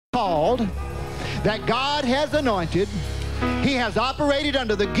Called, that God has anointed. He has operated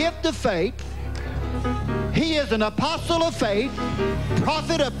under the gift of faith. He is an apostle of faith,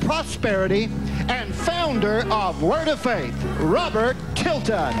 prophet of prosperity, and founder of Word of Faith, Robert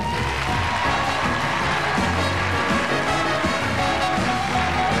Tilton.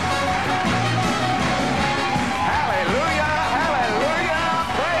 Hallelujah, hallelujah,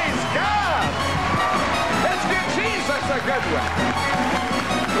 praise God. Let's give Jesus a good one.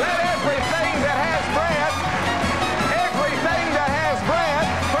 Let everything that has breath,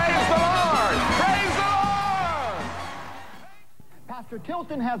 praise the Lord. Praise the Lord. Pastor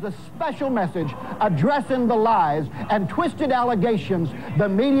Tilton has a special message addressing the lies and twisted allegations the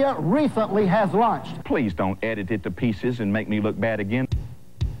media recently has launched. Please don't edit it to pieces and make me look bad again.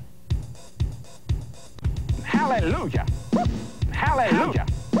 Hallelujah. Hallelujah.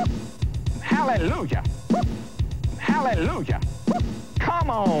 Hallelujah. Hallelujah. Come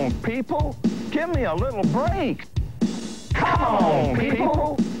on, people. Give me a little break. Come on,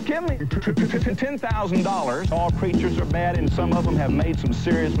 people. Give me $10,000. All preachers are bad, and some of them have made some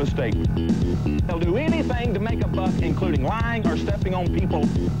serious mistakes. They'll do anything to make a buck, including lying or stepping on people.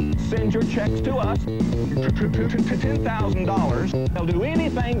 Send your checks to us. $10,000. They'll do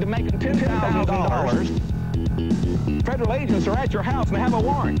anything to make $10,000. Federal agents are at your house and have a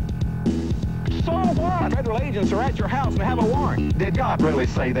warrant. So what? Federal agents are at your house and have a warrant. Did God really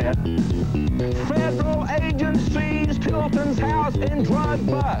say that? Federal agents seized Tilton's house in drug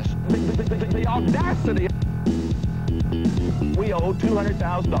bust. The audacity. We owe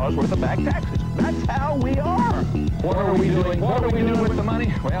 $200,000 worth of back taxes. That's how we are. What are we doing? What are we doing with the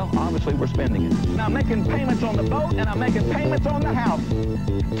money? Well, obviously we're spending it. And I'm making payments on the boat, and I'm making payments on the house.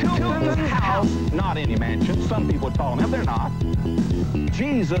 Tilton's house, not any mansion. Some people call them, they're not.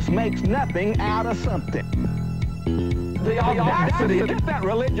 Jesus makes nothing out of something. The audacity. Get that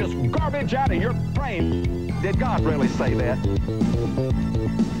religious garbage out of your brain. Did God really say that?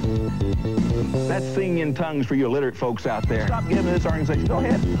 That's singing in tongues for you illiterate folks out there. Stop giving this organization. Go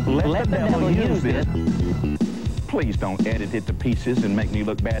ahead. Let the devil use this. Please don't edit it to pieces and make me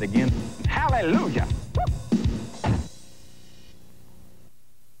look bad again. Hallelujah.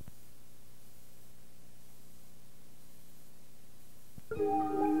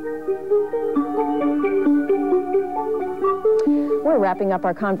 We're wrapping up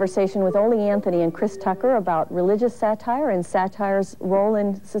our conversation with Ole Anthony and Chris Tucker about religious satire and satire's role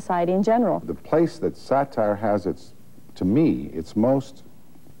in society in general. The place that satire has to me, its most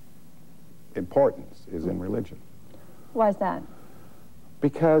importance is in religion. Why is that?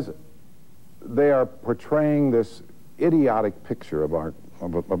 Because they are portraying this idiotic picture of God.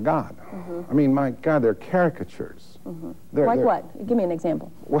 Mm-hmm. I mean, my God, they're caricatures. Mm-hmm. Like what? Give me an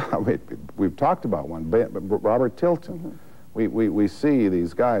example. Well, we've talked about one, Robert Tilton. Mm-hmm. We see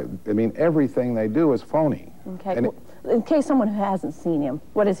these guys, I mean, everything they do is phony. Okay. Well, in case someone who hasn't seen him,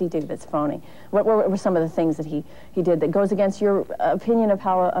 what does he do that's phony? What were some of the things that he did that goes against your opinion of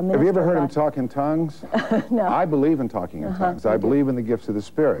how a minister... Have you ever heard him talk in tongues? No. I believe in talking in tongues. I believe in the gifts of the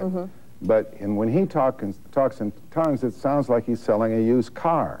Spirit. Mm-hmm. But when he talks in tongues, it sounds like he's selling a used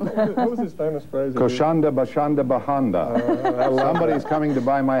car. What was his famous phrase? Koshanda Bashanda Bahanda. Somebody's coming to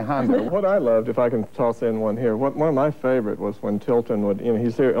buy my Honda. What I loved, if I can toss in one here, one of my favorite was when Tilton would,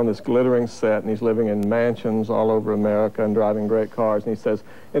 he's here on this glittering set, and he's living in mansions all over America and driving great cars, and he says,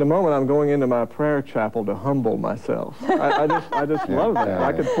 in a moment I'm going into my prayer chapel to humble myself. I just love that. Yeah.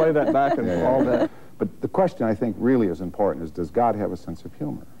 I could play that back and all that. But the question I think really is important is, does God have a sense of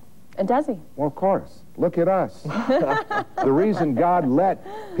humor? And does he? Well, of course. Look at us. The reason God let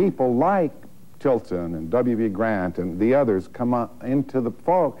people like Tilton and W.B. Grant and the others come into the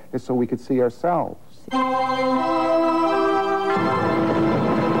fold is so we could see ourselves.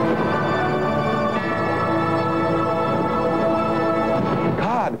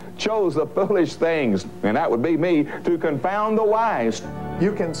 God chose the foolish things, and that would be me, to confound the wise.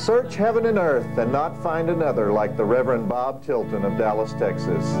 You can search heaven and earth and not find another like the Reverend Bob Tilton of Dallas,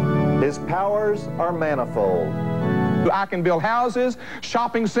 Texas. His powers are manifold. I can build houses,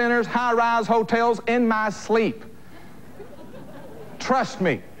 shopping centers, high-rise hotels in my sleep. Trust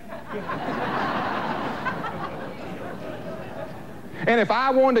me. And if I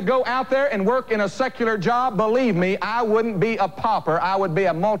wanted to go out there and work in a secular job, believe me, I wouldn't be a pauper. I would be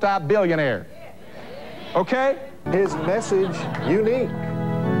a multi-billionaire. Okay? His message unique.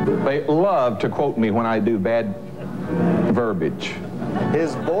 They love to quote me when I do bad verbiage.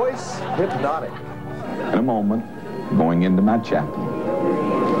 His voice hypnotic. In a moment, going into my chapel,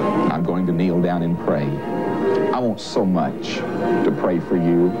 I'm going to kneel down and pray. I want so much to pray for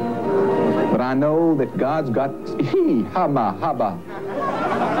you, but I know that God's got haba.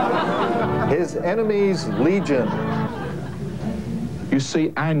 his enemies legion. You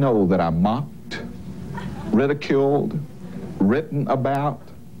see, I know that I'm mocked, ridiculed, written about,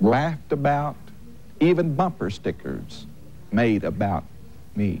 laughed about, even bumper stickers made about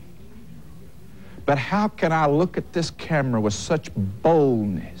me. But how can I look at this camera with such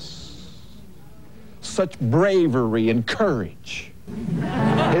boldness, such bravery and courage?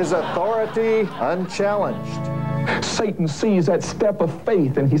 His authority unchallenged. Satan sees that step of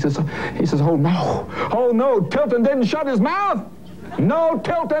faith and he says, oh no, Tilton didn't shut his mouth. No,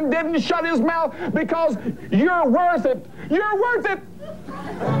 Tilton didn't shut his mouth because you're worth it. You're worth it.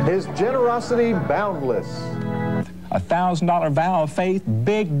 His generosity boundless. $1,000 vow of faith,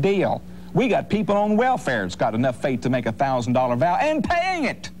 big deal. We got people on welfare that's got enough faith to make a $1,000 vow and paying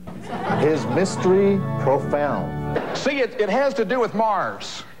it. His mystery profound. See, it has to do with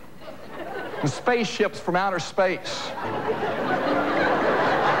Mars and spaceships from outer space.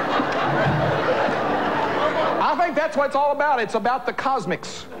 I think that's what it's all about. It's about the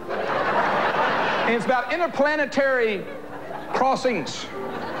cosmics. And it's about interplanetary crossings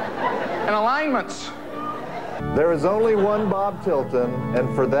and alignments. There is only one Bob Tilton,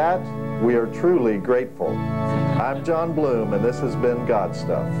 and for that, we are truly grateful. I'm John Bloom, and this has been God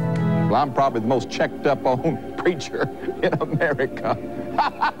Stuff. Well, I'm probably the most checked up on preacher in America.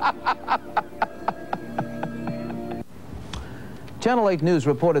 Channel 8 News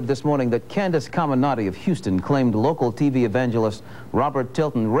reported this morning that Candace Caminati of Houston claimed local TV evangelist Robert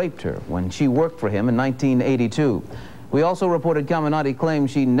Tilton raped her when she worked for him in 1982. We also reported Caminati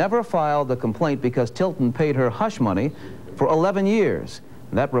claimed she never filed the complaint because Tilton paid her hush money for 11 years.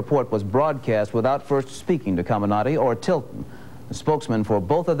 That report was broadcast without first speaking to Caminati or Tilton. The spokesman for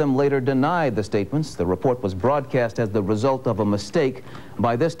both of them later denied the statements. The report was broadcast as the result of a mistake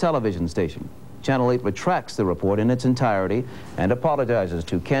by this television station. Channel 8 retracts the report in its entirety and apologizes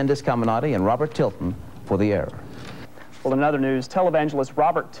to Candace Caminati and Robert Tilton for the error. Well, in other news, televangelist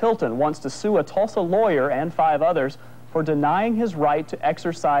Robert Tilton wants to sue a Tulsa lawyer and 5 others for denying his right to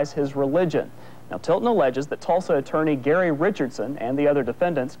exercise his religion. Now, Tilton alleges that Tulsa attorney Gary Richardson and the other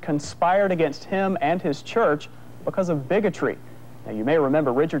defendants conspired against him and his church because of bigotry. Now, you may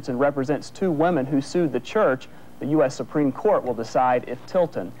remember Richardson represents 2 women who sued the church. The U.S. Supreme Court will decide if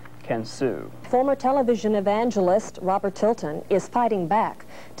Tilton can sue. Former television evangelist Robert Tilton is fighting back.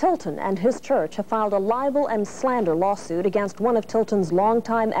 Tilton and his church have filed a libel and slander lawsuit against one of Tilton's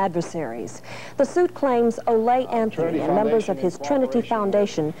longtime adversaries. The suit claims Olay Anthony and members of his Trinity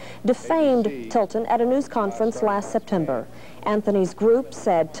Foundation defamed Tilton at a news conference last September. Anthony's group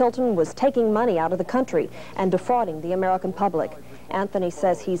said Tilton was taking money out of the country and defrauding the American public. Anthony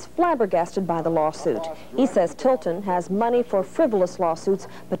says he's flabbergasted by the lawsuit. He says Tilton has money for frivolous lawsuits,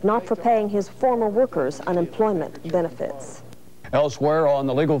 but not for paying his former workers unemployment benefits. Elsewhere on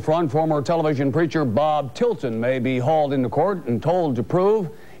the legal front, former television preacher Bob Tilton may be hauled into court and told to prove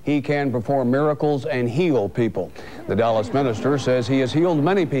he can perform miracles and heal people. The Dallas minister says he has healed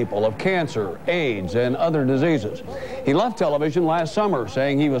many people of cancer, AIDS, and other diseases. He left television last summer,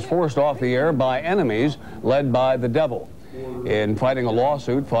 saying he was forced off the air by enemies led by the devil. In fighting a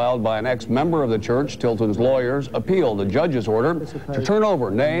lawsuit filed by an ex-member of the church, Tilton's lawyers appealed the judge's order to turn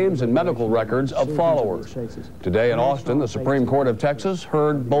over names and medical records of followers. Today in Austin, the Supreme Court of Texas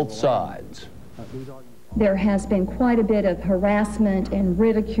heard both sides. There has been quite a bit of harassment and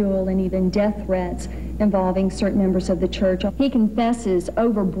ridicule and even death threats involving certain members of the church. He confesses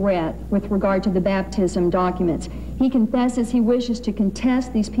overbreadth with regard to the baptism documents. He confesses he wishes to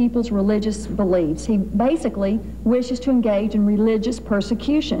contest these people's religious beliefs. He basically wishes to engage in religious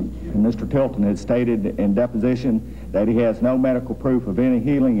persecution. And Mr. Tilton had stated in deposition that he has no medical proof of any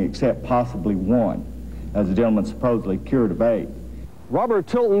healing except possibly one, as the gentleman supposedly cured of AIDS. Robert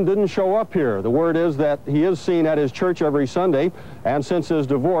Tilton didn't show up here. The word is that he is seen at his church every Sunday, and since his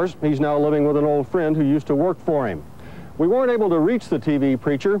divorce, he's now living with an old friend who used to work for him. We weren't able to reach the TV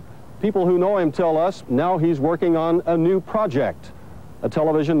preacher. People who know him tell us now he's working on a new project, a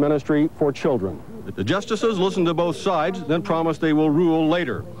television ministry for children. The justices listen to both sides, then promise they will rule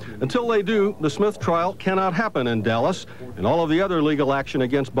later. Until they do, the Smith trial cannot happen in Dallas, and all of the other legal action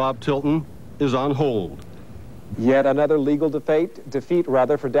against Bob Tilton is on hold. Yet another legal defeat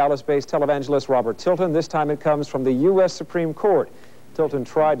for Dallas-based televangelist Robert Tilton. This time it comes from the U.S. Supreme Court. Tilton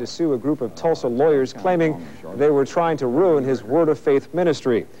tried to sue a group of Tulsa lawyers claiming they were trying to ruin his Word of Faith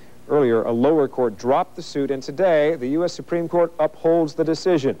ministry. Earlier, a lower court dropped the suit, and today the U.S. Supreme Court upholds the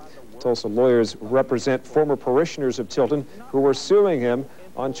decision. Tulsa lawyers represent former parishioners of Tilton who were suing him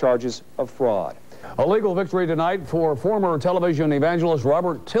on charges of fraud. A legal victory tonight for former television evangelist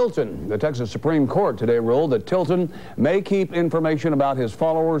Robert Tilton. The Texas Supreme Court today ruled that Tilton may keep information about his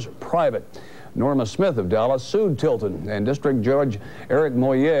followers private. Norma Smith of Dallas sued Tilton, and District Judge Eric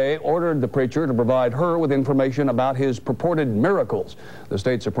Moyer ordered the preacher to provide her with information about his purported miracles. The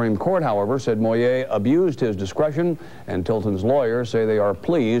state Supreme Court, however, said Moyer abused his discretion, and Tilton's lawyers say they are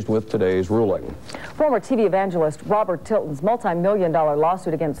pleased with today's ruling. Former TV evangelist Robert Tilton's multi-million-dollar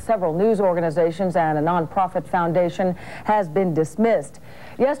lawsuit against several news organizations and a nonprofit foundation has been dismissed.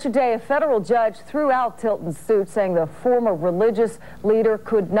 Yesterday, a federal judge threw out Tilton's suit, saying the former religious leader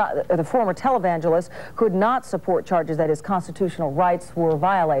could not, the former televangelist could not support charges that his constitutional rights were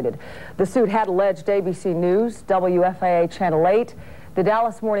violated. The suit had alleged ABC News, WFAA Channel 8, the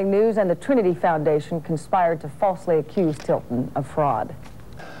Dallas Morning News, and the Trinity Foundation conspired to falsely accuse Tilton of fraud.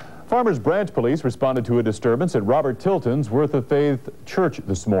 Farmers Branch Police responded to a disturbance at Robert Tilton's Worth of Faith Church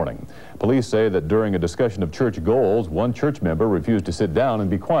this morning. Police say that during a discussion of church goals, one church member refused to sit down and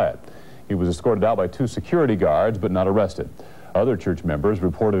be quiet. He was escorted out by 2 security guards but not arrested. Other church members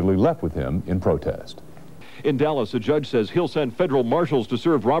reportedly left with him in protest. In Dallas, a judge says he'll send federal marshals to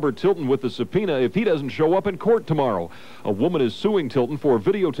serve Robert Tilton with a subpoena if he doesn't show up in court tomorrow. A woman is suing Tilton for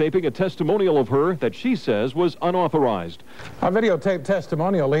videotaping a testimonial of her that she says was unauthorized. A videotaped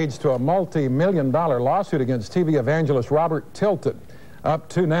testimonial leads to a multi-million-dollar lawsuit against TV evangelist Robert Tilton. Up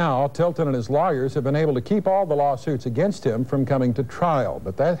to now, Tilton and his lawyers have been able to keep all the lawsuits against him from coming to trial,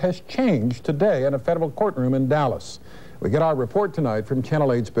 but that has changed today in a federal courtroom in Dallas. We get our report tonight from Channel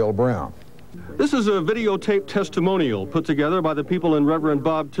 8's Bill Brown. This is a videotaped testimonial put together by the people in Reverend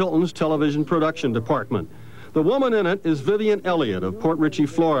Bob Tilton's television production department. The woman in it is Vivian Elliott of Port Richey,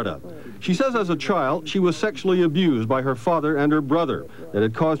 Florida. She says as a child she was sexually abused by her father and her brother. That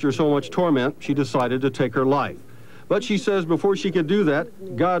had caused her so much torment she decided to take her life. But she says before she could do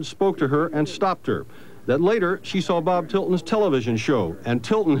that, God spoke to her and stopped her. That later she saw Bob Tilton's television show, and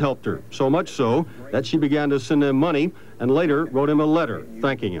Tilton helped her, so much so that she began to send him money and later wrote him a letter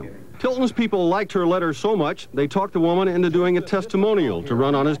thanking him. Tilton's people liked her letter so much, they talked the woman into doing a testimonial to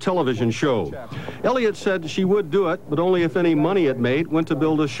run on his television show. Elliott said she would do it, but only if any money it made went to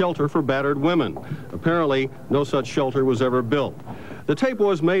build a shelter for battered women. Apparently, no such shelter was ever built. The tape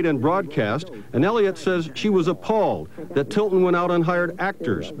was made and broadcast, and Elliott says she was appalled that Tilton went out and hired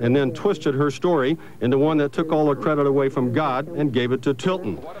actors and then twisted her story into one that took all the credit away from God and gave it to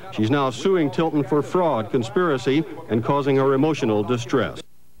Tilton. She's now suing Tilton for fraud, conspiracy, and causing her emotional distress.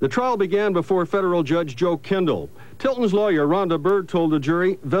 The trial began before federal judge Joe Kendall. Tilton's lawyer, Rhonda Bird, told the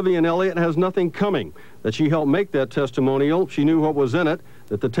jury Vivian Elliott has nothing coming, that she helped make that testimonial, she knew what was in it,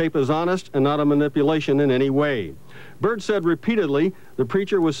 that the tape is honest and not a manipulation in any way. Bird said repeatedly the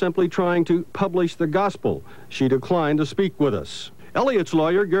preacher was simply trying to publish the gospel. She declined to speak with us. Elliott's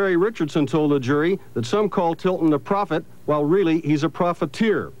lawyer, Gary Richardson, told the jury that some call Tilton a prophet, while really he's a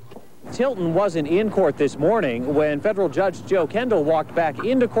profiteer. Tilton wasn't in court this morning. When federal judge Joe Kendall walked back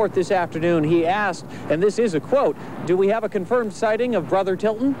into court this afternoon, he asked, and this is a quote, "Do we have a confirmed sighting of Brother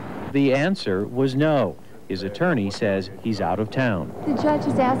Tilton?" The answer was no. His attorney says he's out of town. The judge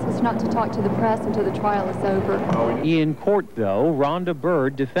has asked us not to talk to the press until the trial is over. In court, though, Rhonda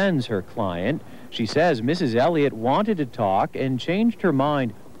Bird defends her client. She says Mrs. Elliott wanted to talk and changed her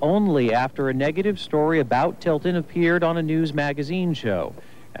mind only after a negative story about Tilton appeared on a news magazine show.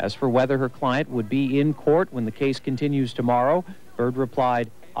 As for whether her client would be in court when the case continues tomorrow, Bird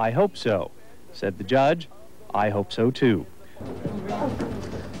replied, "I hope so." Said the judge, "I hope so too."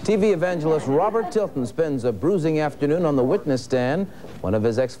 TV evangelist Robert Tilton spends a bruising afternoon on the witness stand. One of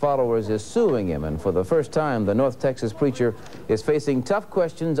his ex-followers is suing him, and for the first time, the North Texas preacher is facing tough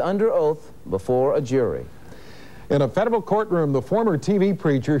questions under oath before a jury. In a federal courtroom, the former TV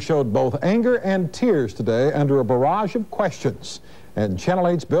preacher showed both anger and tears today under a barrage of questions. And Channel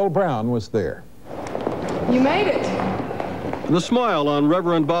 8's Bill Brown was there. You made it. The smile on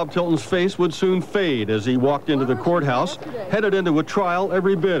Reverend Bob Tilton's face would soon fade as he walked into the courthouse, headed into a trial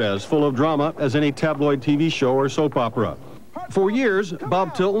every bit as full of drama as any tabloid TV show or soap opera. For years,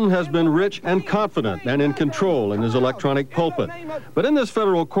 Bob Tilton has been rich and confident and in control in his electronic pulpit. But in this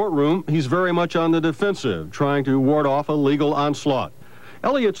federal courtroom, he's very much on the defensive, trying to ward off a legal onslaught.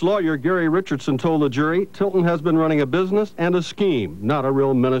 Elliott's lawyer, Gary Richardson, told the jury Tilton has been running a business and a scheme, not a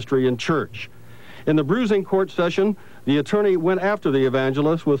real ministry and church. In the bruising court session, the attorney went after the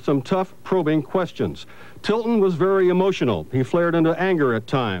evangelist with some tough, probing questions. Tilton was very emotional. He flared into anger at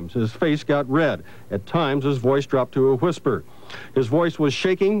times. His face got red. At times, his voice dropped to a whisper. His voice was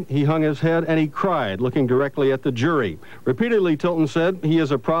shaking, he hung his head, and he cried, looking directly at the jury. Repeatedly, Tilton said he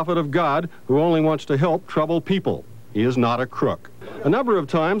is a prophet of God who only wants to help troubled people. He is not a crook. A number of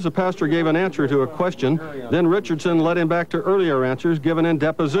times, the pastor gave an answer to a question. Then Richardson led him back to earlier answers given in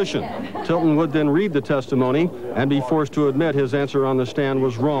deposition. Tilton would then read the testimony and be forced to admit his answer on the stand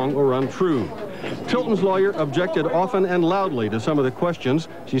was wrong or untrue. Tilton's lawyer objected often and loudly to some of the questions.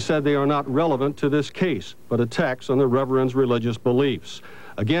 She said they are not relevant to this case, but attacks on the reverend's religious beliefs.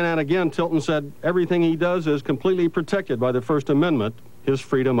 Again and again, Tilton said everything he does is completely protected by the First Amendment, his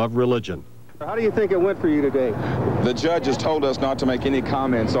freedom of religion. How do you think it went for you today? The judge has told us not to make any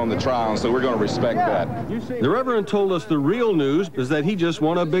comments on the trial, so we're going to respect that. The Reverend told us the real news is that he just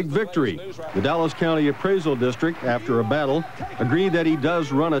won a big victory. The Dallas County Appraisal District, after a battle, agreed that he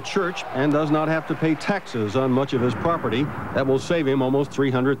does run a church and does not have to pay taxes on much of his property. That will save him almost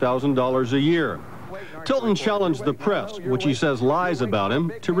 $300,000 a year. Tilton challenged the press, which he says lies about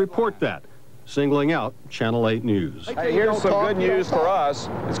him, to report that, singling out Channel 8 News. Hey, here's some good news for us.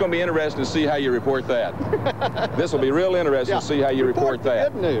 It's going to be interesting to see how you report that. This will be real interesting to see how you report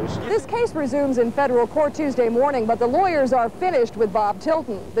that. Good news. This case resumes in federal court Tuesday morning, but the lawyers are finished with Bob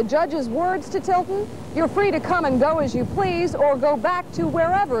Tilton. The judge's words to Tilton: "You're free to come and go as you please, or go back to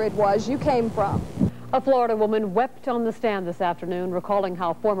wherever it was you came from." A Florida woman wept on the stand this afternoon, recalling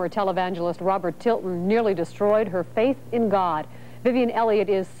how former televangelist Robert Tilton nearly destroyed her faith in God. Vivian Elliott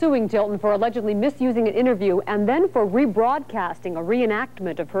is suing Tilton for allegedly misusing an interview and then for rebroadcasting a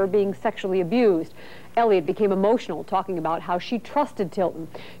reenactment of her being sexually abused. Elliott became emotional, talking about how she trusted Tilton.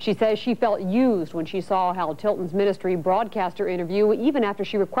 She says she felt used when she saw how Tilton's ministry broadcast her interview, even after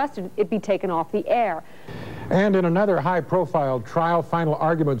she requested it be taken off the air. And in another high-profile trial, final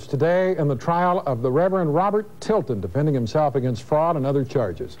arguments today in the trial of the Reverend Robert Tilton, defending himself against fraud and other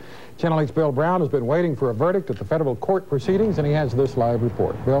charges. Channel 8's Bill Brown has been waiting for a verdict at the federal court proceedings, and he has this live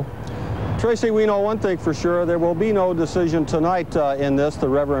report. Bill? Tracy, we know one thing for sure. There will be no decision tonight in this, the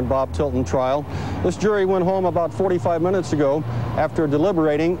Reverend Bob Tilton trial. This jury went home about 45 minutes ago after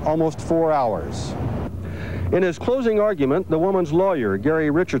deliberating almost 4 hours. In his closing argument, the woman's lawyer, Gary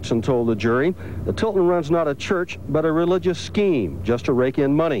Richardson, told the jury that Tilton runs not a church, but a religious scheme just to rake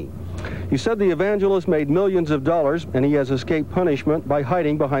in money. He said the evangelist made millions of dollars and he has escaped punishment by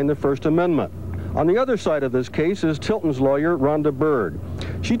hiding behind the First Amendment. On the other side of this case is Tilton's lawyer, Rhonda Bird.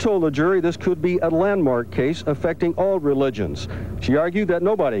 She told the jury this could be a landmark case affecting all religions. She argued that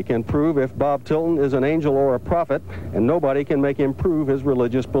nobody can prove if Bob Tilton is an angel or a prophet, and nobody can make him prove his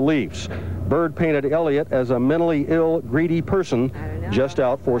religious beliefs. Bird painted Elliott as a mentally ill, greedy person just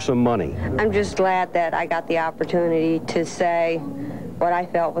out for some money. I'm just glad that I got the opportunity to say what I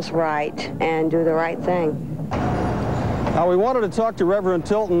felt was right and do the right thing. Now, we wanted to talk to Reverend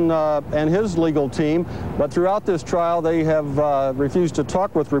Tilton and his legal team, but throughout this trial they have refused to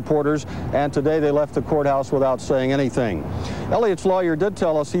talk with reporters, and today they left the courthouse without saying anything. Elliott's lawyer did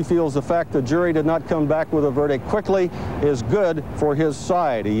tell us he feels the fact the jury did not come back with a verdict quickly is good for his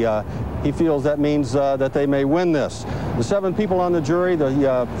side. He feels that means that they may win this. The 7 people on the jury,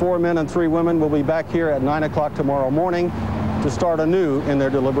 the 4 men and 3 women, will be back here at 9 o'clock tomorrow morning to start anew in their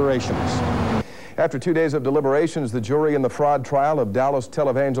deliberations. After 2 days of deliberations, the jury in the fraud trial of Dallas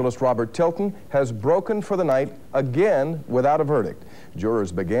televangelist Robert Tilton has broken for the night again without a verdict.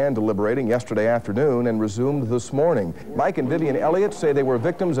 Jurors began deliberating yesterday afternoon and resumed this morning. Mike and Vivian Elliott say they were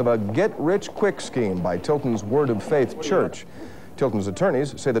victims of a get-rich-quick scheme by Tilton's Word of Faith Church. Tilton's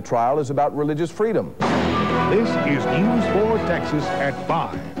attorneys say the trial is about religious freedom. This is News 4 Texas at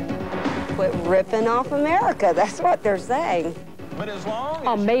 5. Quit ripping off America, that's what they're saying.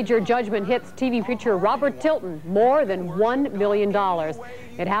 A major judgment hits TV preacher Robert Tilton, more than $1 million.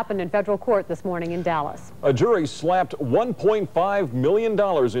 It happened in federal court this morning in Dallas. A jury slapped $1.5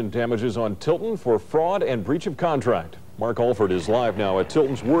 million in damages on Tilton for fraud and breach of contract. Mark Alford is live now at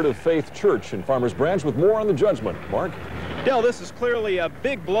Tilton's Word of Faith Church in Farmers Branch with more on the judgment. Mark? Dell, this is clearly a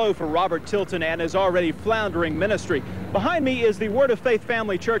big blow for Robert Tilton and his already floundering ministry. Behind me is the Word of Faith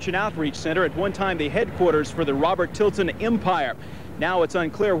Family Church and Outreach Center, at one time the headquarters for the Robert Tilton empire. Now it's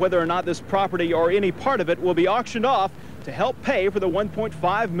unclear whether or not this property or any part of it will be auctioned off to help pay for the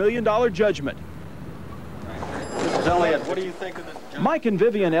 $1.5 million judgment. Mrs. Elliott, what do you think of this? Mike and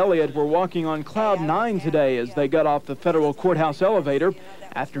Vivian Elliott were walking on cloud 9 today as they got off the federal courthouse elevator.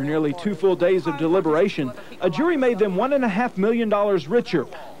 After nearly 2 full days of deliberation, a jury made them $1.5 million richer,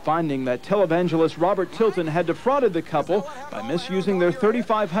 finding that televangelist Robert Tilton had defrauded the couple by misusing their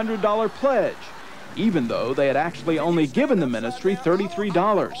 $3,500 pledge, even though they had actually only given the ministry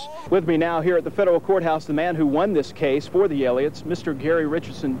 $33. With me now here at the federal courthouse, the man who won this case for the Elliots, Mr. Gary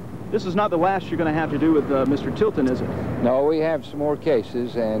Richardson. This is not the last you're going to have to do with Mr. Tilton, is it? No, we have some more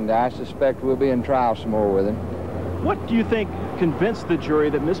cases, and I suspect we'll be in trial some more with him. What do you think convinced the jury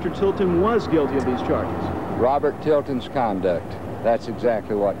that Mr. Tilton was guilty of these charges? Robert Tilton's conduct. That's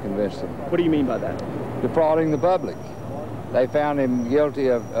exactly what convinced them. What do you mean by that? Defrauding the public. They found him guilty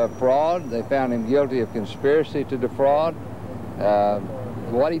of fraud. They found him guilty of conspiracy to defraud.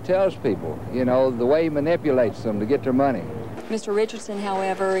 What he tells people, you know, the way he manipulates them to get their money. Mr. Richardson,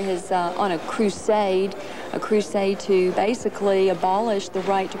 however, is on a crusade to basically abolish the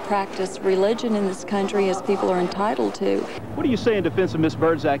right to practice religion in this country as people are entitled to. What do you say in defense of Ms.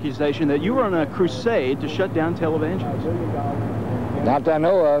 Bird's accusation that you were on a crusade to shut down televangelists? Not that I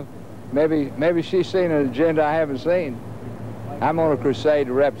know of. Maybe she's seen an agenda I haven't seen. I'm on a crusade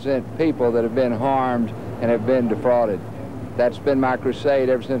to represent people that have been harmed and have been defrauded. That's been my crusade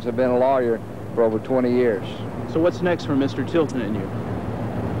ever since I've been a lawyer for over 20 years. So what's next for Mr. Tilton and you?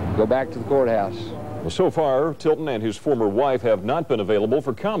 Go back to the courthouse. Well, so far, Tilton and his former wife have not been available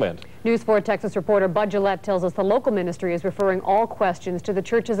for comment. News 4 Texas reporter Bud Gillette tells us the local ministry is referring all questions to the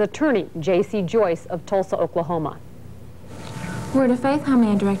church's attorney, J.C. Joyce of Tulsa, Oklahoma. Word of Faith, how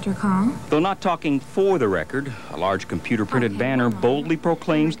may I direct your call? Though not talking for the record, a large computer-printed banner boldly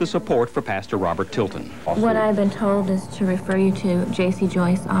proclaims the support for Pastor Robert Tilton. What I've been told is to refer you to J.C.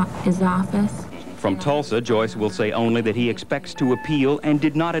 Joyce, his office. From Tulsa, Joyce will say only that he expects to appeal and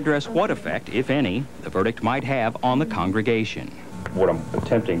did not address what effect, if any, the verdict might have on the congregation. What I'm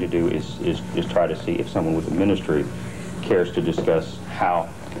attempting to do is try to see if someone with the ministry cares to discuss how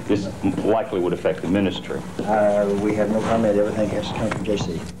this likely would affect the ministry. We have no comment. Everything has to come from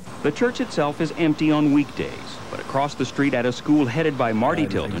JC. The church itself is empty on weekdays, but across the street at a school headed by Marty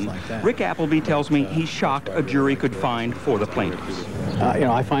Tilton, Rick Appleby tells me he's shocked a jury could find for the plaintiffs. You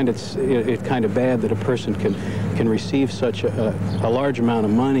know, I find it's kind of bad that a person can receive such a large amount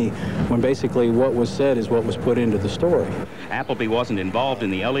of money when basically what was said is what was put into the story. Appleby wasn't involved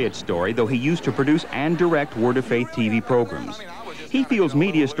in the Elliott story, though he used to produce and direct Word of Faith TV programs. He feels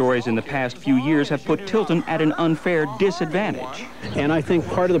media stories in the past few years have put Tilton at an unfair disadvantage. And I think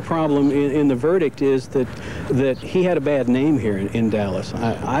part of the problem in the verdict is that he had a bad name here in Dallas.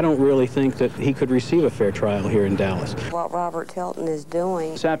 I don't really think that he could receive a fair trial here in Dallas. What Robert Tilton is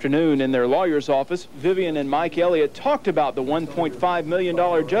doing. This afternoon in their lawyer's office, Vivian and Mike Elliott talked about the $1.5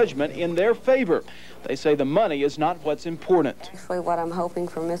 million judgment in their favor. They say the money is not what's important. Actually, what I'm hoping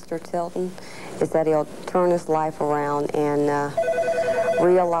for Mr. Tilton is that he'll turn his life around and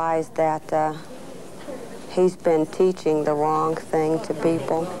realize that he's been teaching the wrong thing to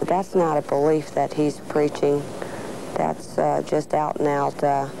people. That's not a belief that he's preaching. That's just out and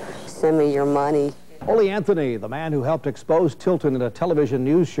out, send me your money. Ole Anthony, the man who helped expose Tilton in a television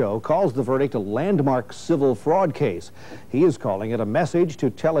news show, calls the verdict a landmark civil fraud case. He is calling it a message to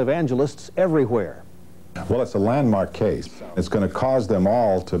televangelists everywhere. Well, it's a landmark case. It's going to cause them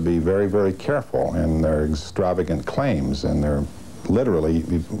all to be very, very careful in their extravagant claims and their literally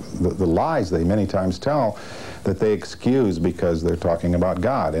the lies they many times tell that they excuse because they're talking about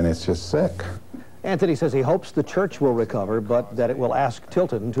God, and it's just sick. Anthony says he hopes the church will recover, but that it will ask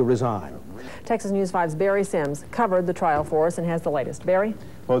Tilton to resign. Texas News 5's Barry Sims covered the trial for us and has the latest. Barry?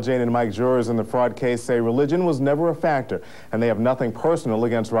 Well, Jane and Mike, jurors in the fraud case say religion was never a factor, and they have nothing personal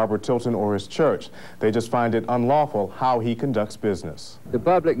against Robert Tilton or his church. They just find it unlawful how he conducts business. The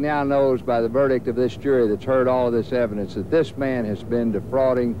public now knows by the verdict of this jury that's heard all of this evidence that this man has been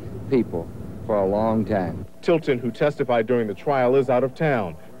defrauding people for a long time. Tilton, who testified during the trial, is out of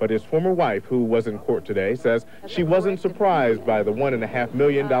town, but his former wife, who was in court today, says she wasn't surprised by the $1.5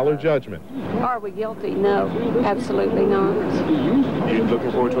 million judgment. Are we guilty? No, absolutely not. Are you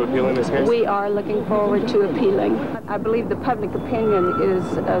looking forward to appealing this case? We are looking forward to appealing. I believe the public opinion is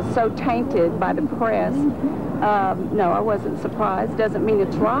so tainted by the press. No, I wasn't surprised. Doesn't mean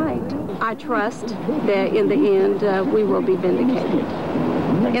it's right. I trust that in the end we will be vindicated.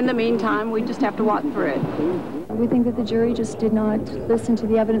 In the meantime, we just have to walk through it. We think that the jury just did not listen to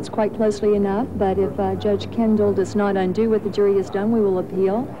the evidence quite closely enough, but if Judge Kendall does not undo what the jury has done, we will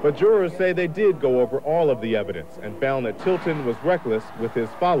appeal. But jurors say they did go over all of the evidence and found that Tilton was reckless with his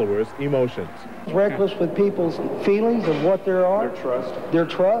followers' emotions. Reckless with people's feelings of what there are. Their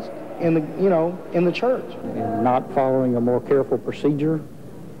trust in the, in the church. And not following a more careful procedure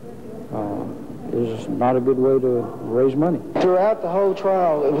is not a good way to raise money. Throughout the whole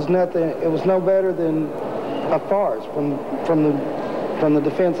trial, it was nothing. It was no better than a farce from the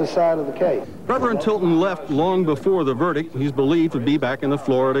defense's side of the case. Reverend Tilton left long before the verdict. He's believed to be back in the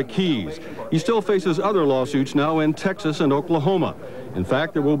Florida Keys. He still faces other lawsuits now in Texas and Oklahoma. In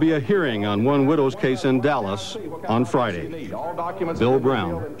fact, there will be a hearing on one widow's case in Dallas on Friday. Bill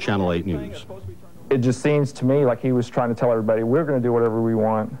Brown, Channel 8 News. It just seems to me like he was trying to tell everybody, we're going to do whatever we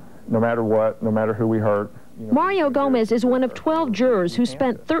want, no matter what, no matter who we hurt. Mario Gomez is one of 12 jurors who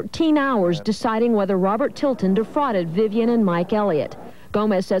spent 13 hours deciding whether Robert Tilton defrauded Vivian and Mike Elliott.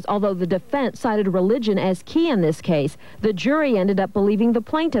 Gomez says although the defense cited religion as key in this case, the jury ended up believing the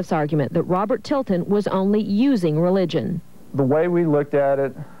plaintiff's argument that Robert Tilton was only using religion. The way we looked at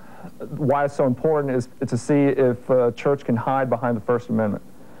it, why it's so important is to see if a church can hide behind the First Amendment.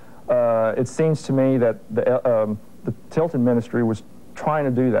 It seems to me that the Tilton ministry was trying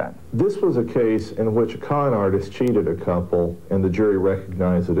to do that. This was a case in which a con artist cheated a couple, and the jury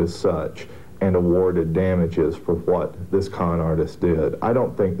recognized it as such and awarded damages for what this con artist did. I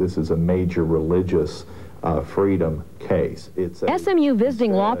don't think this is a major religious freedom case. SMU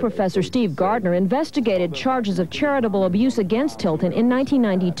visiting law professor Steve Gardner investigated charges of charitable abuse against Tilton in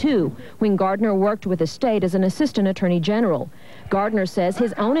 1992 when Gardner worked with the state as an assistant attorney general. Gardner says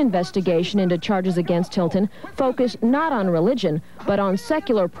his own investigation into charges against Tilton focused not on religion, but on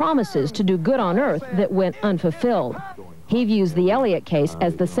secular promises to do good on earth that went unfulfilled. He views the Elliott case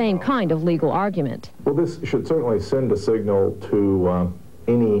as the same kind of legal argument. Well, this should certainly send a signal to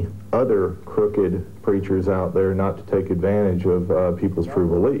any other crooked preachers out there not to take advantage of people's true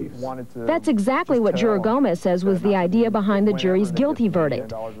beliefs. That's exactly what Juror Gomez says was the idea behind the jury's guilty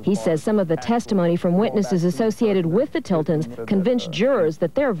verdict. He says some of the testimony from witnesses associated with the Tiltons convinced jurors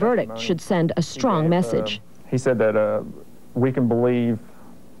that their verdict should send a strong message. He said that we can believe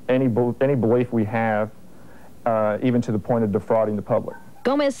any belief we have, even to the point of defrauding the public.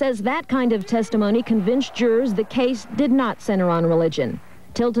 Gomez says that kind of testimony convinced jurors the case did not center on religion.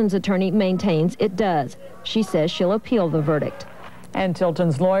 Tilton's attorney maintains it does. She says she'll appeal the verdict. And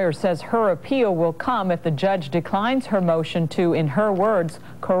Tilton's lawyer says her appeal will come if the judge declines her motion to, in her words,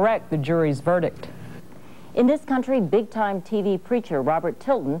 correct the jury's verdict. In this country, big-time TV preacher Robert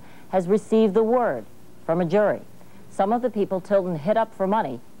Tilton has received the word from a jury. Some of the people Tilton hit up for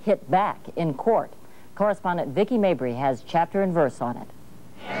money hit back in court. Correspondent Vicki Mabry has chapter and verse on it.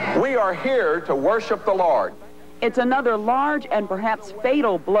 We are here to worship the Lord. It's another large and perhaps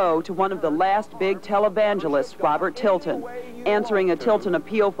fatal blow to one of the last big televangelists, Robert Tilton. Answering a Tilton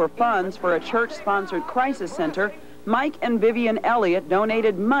appeal for funds for a church-sponsored crisis center, Mike and Vivian Elliott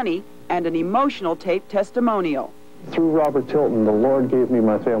donated money and an emotional taped testimonial. Through Robert Tilton, the Lord gave me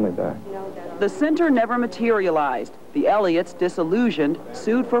my family back. The center never materialized. The Elliots, disillusioned,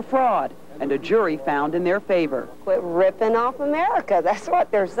 sued for fraud, and a jury found in their favor. Quit ripping off America, that's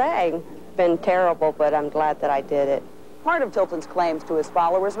what they're saying. Been terrible, but I'm glad that I did it. Part of Tilton's claims to his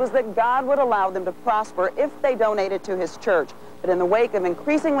followers was that God would allow them to prosper if they donated to his church. But in the wake of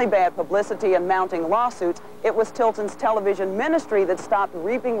increasingly bad publicity and mounting lawsuits, it was Tilton's television ministry that stopped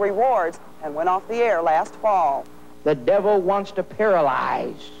reaping rewards and went off the air last fall. The devil wants to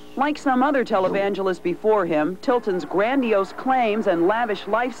paralyze. Like some other televangelists before him, Tilton's grandiose claims and lavish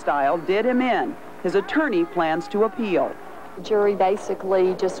lifestyle did him in. His attorney plans to appeal. The jury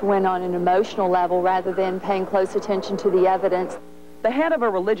basically just went on an emotional level rather than paying close attention to the evidence. The head of a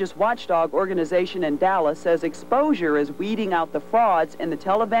religious watchdog organization in Dallas says exposure is weeding out the frauds in the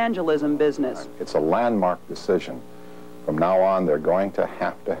televangelism business. It's a landmark decision. From now on, they're going to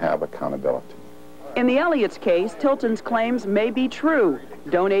have accountability. In the Elliott's case, Tilton's claims may be true.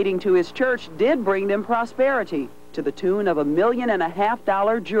 Donating to his church did bring them prosperity, to the tune of $1.5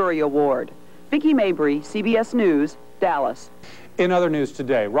 million jury award. Vicki Mabry, CBS News, Dallas. In other news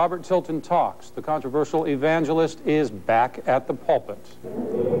today, Robert Tilton talks. The controversial evangelist is back at the pulpit.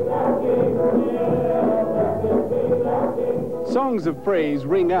 Songs of praise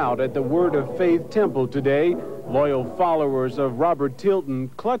ring out at the Word of Faith Temple today. Loyal followers of Robert Tilton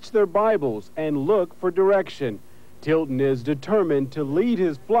clutch their Bibles and look for direction. Tilton is determined to lead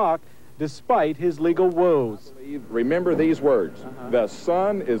his flock despite his legal woes. Remember these words. The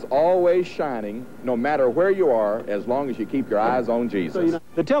sun is always shining, no matter where you are, as long as you keep your eyes on Jesus.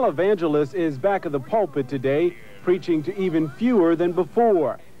 The televangelist is back at the pulpit today, preaching to even fewer than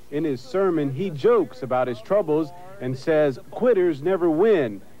before. In his sermon, he jokes about his troubles and says quitters never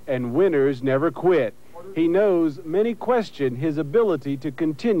win and winners never quit. He knows many question his ability to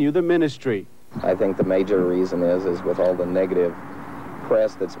continue the ministry. I think the major reason is with all the negative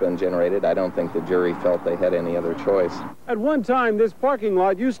press that's been generated, I don't think the jury felt they had any other choice. At one time, this parking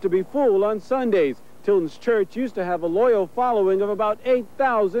lot used to be full on Sundays. Tilton's church used to have a loyal following of about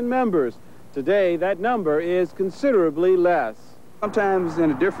 8,000 members. Today, that number is considerably less. Sometimes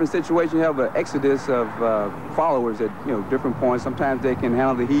in a different situation, you have an exodus of followers at different points. Sometimes they can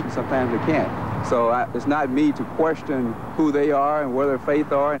handle the heat, and sometimes they can't. So it's not me to question who they are and where their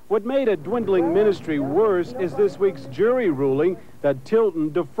faith are. What made a dwindling ministry worse is this week's jury ruling that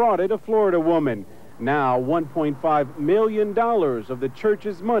Tilton defrauded a Florida woman. Now, $1.5 million of the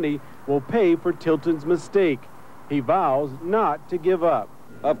church's money will pay for Tilton's mistake. He vows not to give up.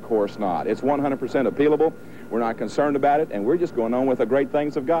 Of course not. It's 100% appealable. We're not concerned about it, and we're just going on with the great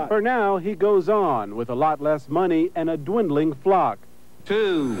things of God. For now, he goes on with a lot less money and a dwindling flock.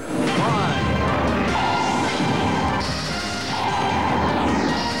 2, 1.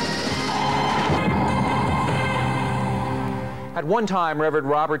 At one time, Reverend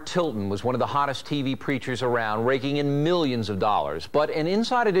Robert Tilton was one of the hottest TV preachers around, raking in millions of dollars. But an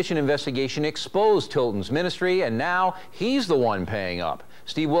Inside Edition investigation exposed Tilton's ministry, and now he's the one paying up.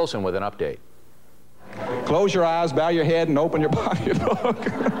 Steve Wilson with an update. Close your eyes, bow your head, and open your pocketbook.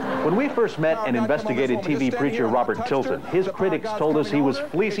 When we first met and investigated TV preacher Robert Tilton, his critics told us he was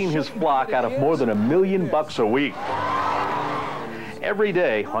fleecing his flock out of more than $1 million a week. Every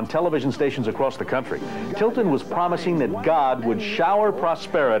day on television stations across the country, Tilton was promising that God would shower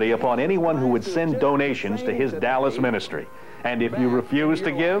prosperity upon anyone who would send donations to his Dallas ministry. And if you refuse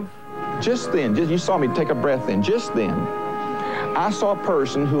to give? Just then, you saw me take a breath in, just then, I saw a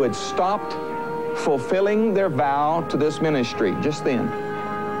person who had stopped fulfilling their vow to this ministry, just then.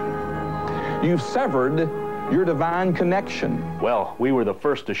 You've severed your divine connection. Well, we were the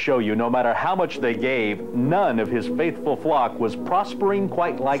first to show you no matter how much they gave, none of his faithful flock was prospering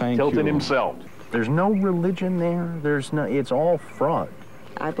quite like Tilton himself. There's no religion there. It's all fraud.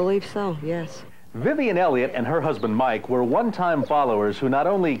 I believe so, yes. Vivian Elliott and her husband Mike were one-time followers who not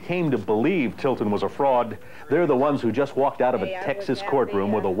only came to believe Tilton was a fraud, they're the ones who just walked out of a Texas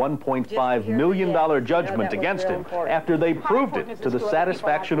courtroom with a $1.5 million judgment against him after they proved it to the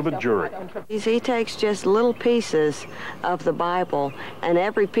satisfaction of a jury. He takes just little pieces of the Bible, and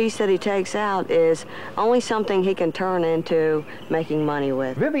every piece that he takes out is only something he can turn into making money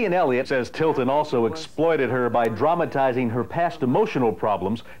with. Vivian Elliott says Tilton also exploited her by dramatizing her past emotional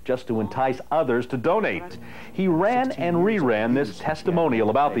problems just to entice others to donate. He ran and reran this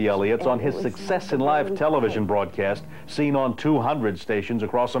testimonial about the Elliots on his Success in Life television broadcast, seen on 200 stations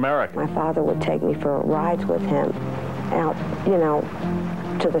across America. My father would take me for rides with him out,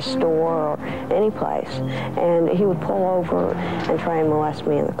 to the store or any place, and he would pull over and try and molest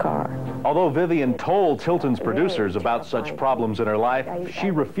me in the car. Although Vivian told Tilton's producers about such problems in her life,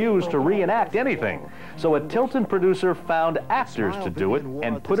 she refused to reenact anything. So a Tilton producer found actors to do it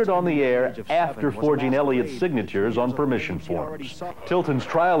and put it on the air after forging Elliott's signatures on permission forms. Tilton's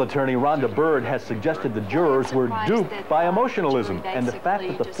trial attorney, Rhonda Bird, has suggested the jurors were duped by emotionalism and the fact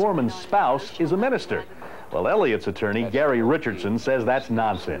that the foreman's spouse is a minister. Well, Elliott's attorney, Gary Richardson, says that's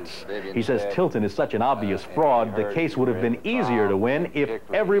nonsense. He says Tilton is such an obvious fraud, the case would have been easier to win if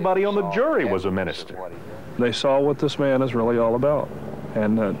everybody on the jury was a minister. They saw what this man is really all about,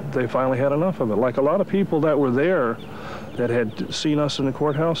 and they finally had enough of it. Like a lot of people that were there that had seen us in the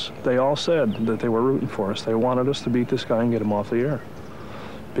courthouse, they all said that they were rooting for us. They wanted us to beat this guy and get him off the air,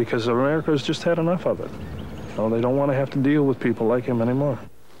 because America's just had enough of it. They don't want to have to deal with people like him anymore.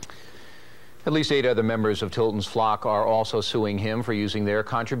 At least 8 other members of Tilton's flock are also suing him for using their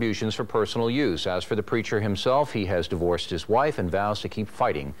contributions for personal use. As for the preacher himself, he has divorced his wife and vows to keep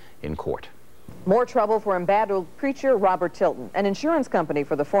fighting in court. More trouble for embattled preacher Robert Tilton. An insurance company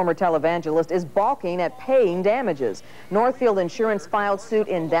for the former televangelist is balking at paying damages. Northfield Insurance filed suit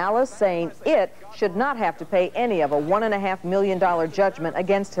in Dallas saying it should not have to pay any of a $1.5 million judgment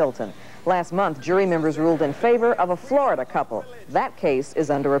against Tilton. Last month, jury members ruled in favor of a Florida couple. That case is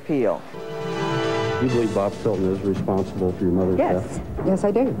under appeal. You believe Bob Tilton is responsible for your mother's death? Yes,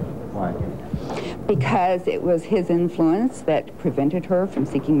 I do. Why? Because it was his influence that prevented her from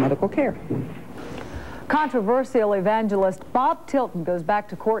seeking medical care. Controversial evangelist Bob Tilton goes back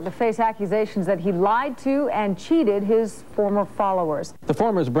to court to face accusations that he lied to and cheated his former followers. The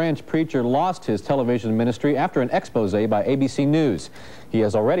former branch preacher lost his television ministry after an expose by ABC News. He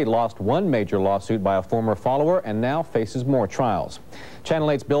has already lost one major lawsuit by a former follower and now faces more trials. Channel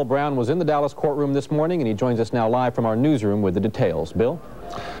 8's Bill Brown was in the Dallas courtroom this morning, and he joins us now live from our newsroom with the details. Bill?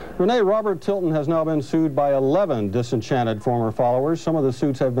 Renee, Robert Tilton has now been sued by 11 disenchanted former followers. Some of the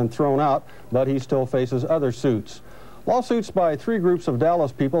suits have been thrown out, but he still faces other suits. Lawsuits by 3 groups of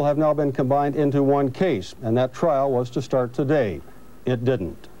Dallas people have now been combined into one case, and that trial was to start today. It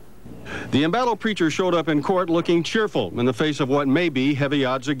didn't. The embattled preacher showed up in court looking cheerful in the face of what may be heavy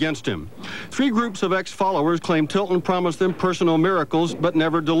odds against him. 3 groups of ex-followers claim Tilton promised them personal miracles but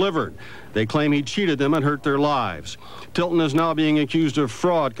never delivered. They claim he cheated them and hurt their lives. Tilton is now being accused of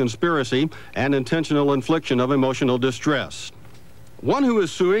fraud, conspiracy, and intentional infliction of emotional distress. One who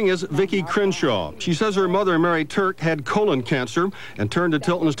is suing is Vicki Crenshaw. She says her mother, Mary Turk, had colon cancer and turned to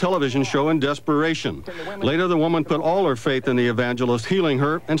Tilton's television show in desperation. Later, the woman put all her faith in the evangelist healing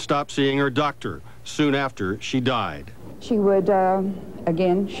her and stopped seeing her doctor. soon after she died. She would,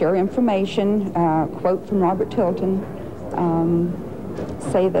 again, share information, quote from Robert Tilton,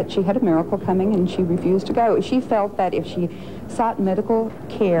 say that she had a miracle coming and she refused to go. She felt that if she sought medical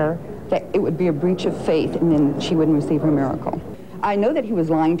care, that it would be a breach of faith and then she wouldn't receive her miracle. I know that he was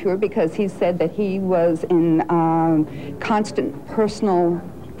lying to her because he said that he was in constant personal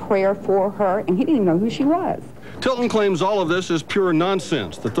prayer for her and he didn't even know who she was. Tilton claims all of this is pure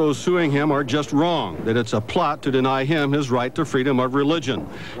nonsense, that those suing him are just wrong, that it's a plot to deny him his right to freedom of religion.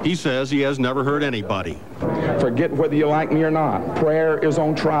 He says he has never heard anybody. Forget whether you like me or not. Prayer is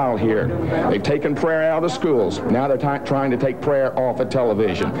on trial here. They've taken prayer out of schools. Now they're trying to take prayer off of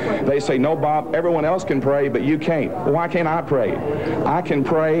television. They say, no, Bob, everyone else can pray, but you can't. Well, why can't I pray? I can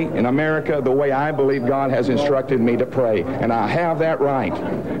pray in America the way I believe God has instructed me to pray, and I have that right.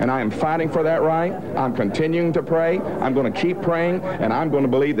 And I am fighting for that right. I'm continuing to pray. I'm going to keep praying, and I'm going to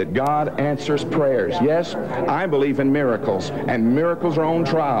believe that God answers prayers. Yes, I believe in miracles, and miracles are on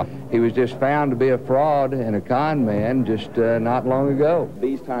trial. He was just found to be a fraud and a con man just not long ago.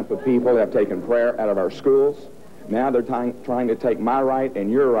 These type of people have taken prayer out of our schools. Now they're trying to take my right and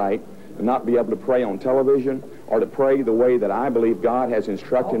your right to not be able to pray on television or to pray the way that I believe God has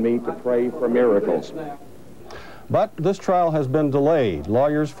instructed me to pray for miracles. But this trial has been delayed.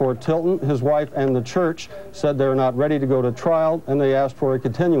 Lawyers for Tilton, his wife, and the church said they're not ready to go to trial, and they asked for a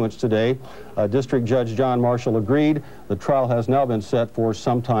continuance today. District Judge John Marshall agreed. The trial has now been set for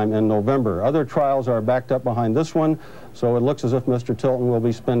sometime in November. Other trials are backed up behind this one, so it looks as if Mr. Tilton will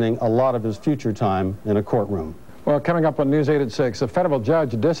be spending a lot of his future time in a courtroom. Well, coming up on News 8 at 6, a federal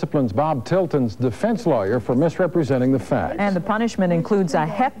judge disciplines Bob Tilton's defense lawyer for misrepresenting the facts. And the punishment includes a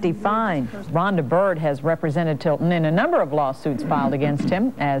hefty fine. Rhonda Byrd has represented Tilton in a number of lawsuits filed against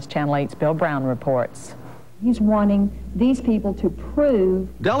him, as Channel 8's Bill Brown reports. He's wanting these people to prove...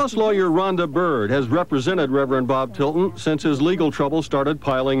 Dallas lawyer Rhonda Byrd has represented Reverend Bob Tilton since his legal trouble started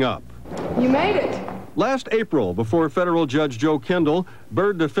piling up. You made it. Last April, before federal judge Joe Kendall,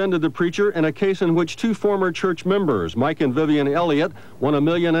 Byrd defended the preacher in a case in which two former church members, Mike and Vivian Elliott, won $1.5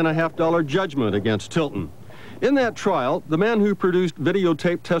 million judgment against Tilton. In that trial, the man who produced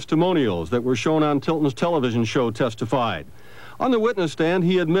videotaped testimonials that were shown on Tilton's television show testified. On the witness stand,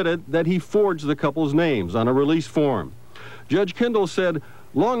 he admitted that he forged the couple's names on a release form. Judge Kendall said,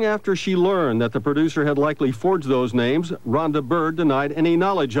 long after she learned that the producer had likely forged those names, Rhonda Byrd denied any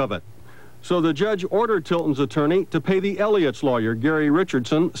knowledge of it. So the judge ordered Tilton's attorney to pay the Elliott's lawyer, Gary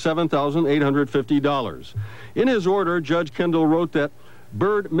Richardson, $7,850. In his order, Judge Kendall wrote that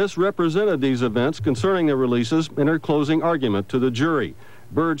Byrd misrepresented these events concerning the releases in her closing argument to the jury.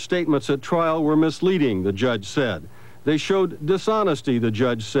 Byrd's statements at trial were misleading, the judge said. They showed dishonesty, the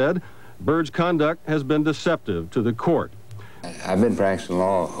judge said. Byrd's conduct has been deceptive to the court. I've been practicing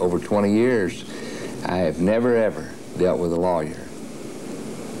law over 20 years. I have never, ever dealt with a lawyer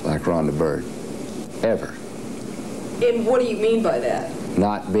like Rhonda Byrd, ever. And what do you mean by that?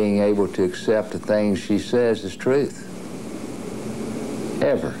 Not being able to accept the things she says is truth,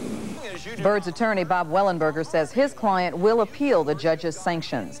 ever. Byrd's attorney, Bob Wellenberger, says his client will appeal the judge's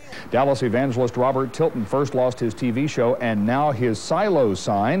sanctions. Dallas evangelist Robert Tilton first lost his TV show and now his silo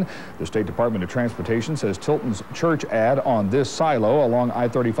sign. The State Department of Transportation says Tilton's church ad on this silo along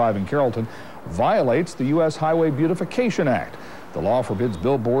I-35 in Carrollton violates the U.S. Highway Beautification Act. The law forbids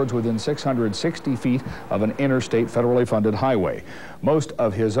billboards within 660 feet of an interstate federally funded highway. Most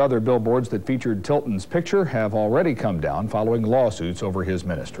of his other billboards that featured Tilton's picture have already come down following lawsuits over his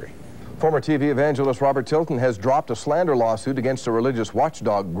ministry. Former TV evangelist Robert Tilton has dropped a slander lawsuit against a religious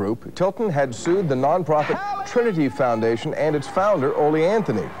watchdog group. Tilton had sued the nonprofit Trinity Foundation and its founder, Ole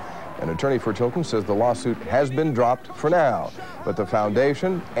Anthony. An attorney for Tilton says the lawsuit has been dropped for now, but the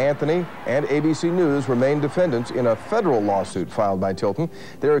foundation, Anthony, and ABC News remain defendants in a federal lawsuit filed by Tilton.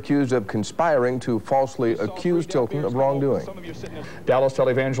 They're accused of conspiring to falsely accuse Tilton of wrongdoing. Dallas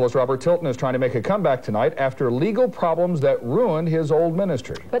televangelist Robert Tilton is trying to make a comeback tonight after legal problems that ruined his old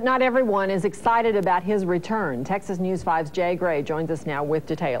ministry. But not everyone is excited about his return. Texas News 5's Jay Gray joins us now with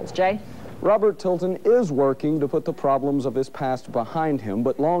details. Jay? Robert Tilton is working to put the problems of his past behind him,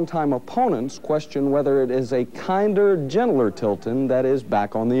 but longtime opponents question whether it is a kinder, gentler Tilton that is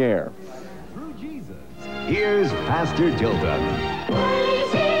back on the air. Through Jesus, here's Pastor Tilton.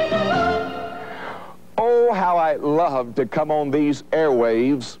 Oh, how I love to come on these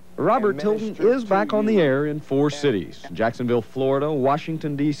airwaves. Robert Tilton is back on the air in 4 cities: Jacksonville, Florida,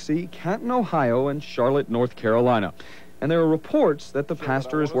 Washington, D.C., Canton, Ohio, and Charlotte, North Carolina. And there are reports that the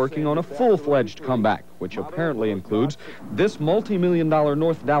pastor is working on a full-fledged comeback, which apparently includes this multi-million-dollar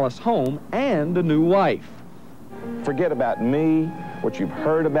North Dallas home and a new wife. Forget about me what you've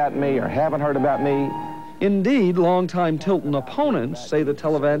heard about me or haven't heard about me. Indeed, longtime Tilton opponents say the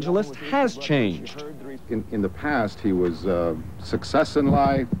televangelist has changed. In the past, he was success in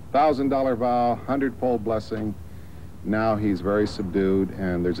life, $1,000 vow, 100-fold blessing. Now he's very subdued,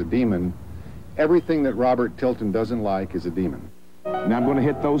 and there's a demon. Everything that Robert Tilton doesn't like is a demon. Now I'm going to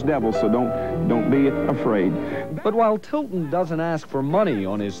hit those devils, so don't be afraid. But while Tilton doesn't ask for money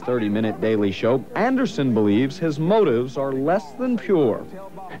on his 30-minute daily show, Anderson believes his motives are less than pure.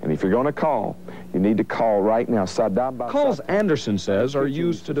 And if you're going to call, you need to call right now. Calls, Anderson says, are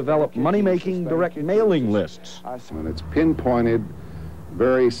used to develop money-making direct mailing lists. And it's pinpointed,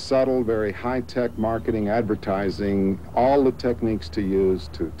 very subtle, very high-tech marketing, advertising, all the techniques to use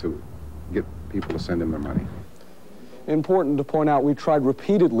to get people to send him their money. Important to point out, we tried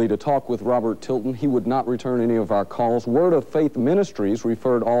repeatedly to talk with Robert Tilton. He would not return any of our calls. Word of Faith Ministries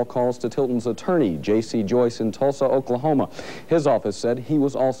referred all calls to Tilton's attorney, J.C. Joyce in Tulsa, Oklahoma. His office said he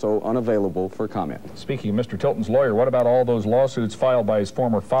was also unavailable for comment. Speaking of Mr. Tilton's lawyer, what about all those lawsuits filed by his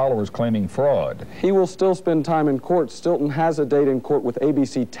former followers claiming fraud? He will still spend time in court. Tilton has a date in court with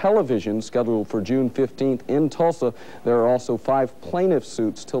ABC Television scheduled for June 15th in Tulsa. There are also 5 plaintiff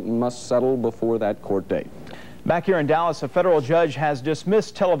suits Tilton must settle before that court date. Back here in Dallas, a federal judge has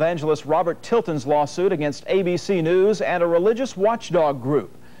dismissed televangelist Robert Tilton's lawsuit against ABC News and a religious watchdog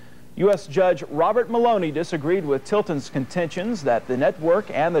group. U.S. Judge Robert Maloney disagreed with Tilton's contentions that the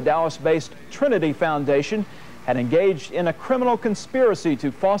network and the Dallas-based Trinity Foundation had engaged in a criminal conspiracy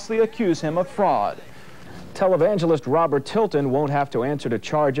to falsely accuse him of fraud. Televangelist Robert Tilton won't have to answer to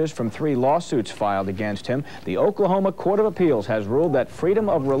charges from 3 lawsuits filed against him. The Oklahoma Court of Appeals has ruled that freedom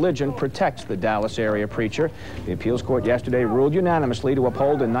of religion protects the Dallas area preacher. The appeals court yesterday ruled unanimously to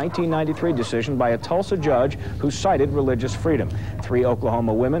uphold a 1993 decision by a Tulsa judge who cited religious freedom. 3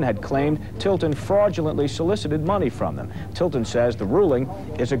 Oklahoma women had claimed Tilton fraudulently solicited money from them. Tilton says the ruling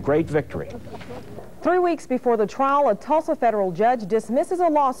is a great victory. 3 weeks before the trial, a Tulsa federal judge dismisses a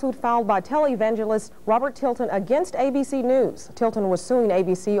lawsuit filed by televangelist Robert Tilton against ABC News. Tilton was suing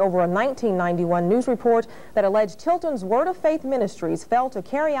ABC over a 1991 news report that alleged Tilton's Word of Faith Ministries failed to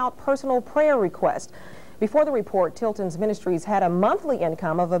carry out personal prayer requests. Before the report, Tilton's ministries had a monthly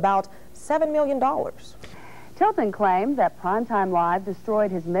income of about $7 million. Tilton claimed that Primetime Live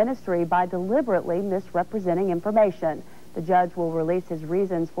destroyed his ministry by deliberately misrepresenting information. The judge will release his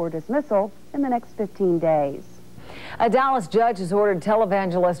reasons for dismissal in the next 15 days. A Dallas judge has ordered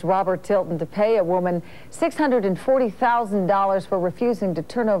televangelist Robert Tilton to pay a woman $640,000 for refusing to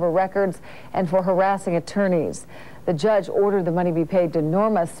turn over records and for harassing attorneys. The judge ordered the money be paid to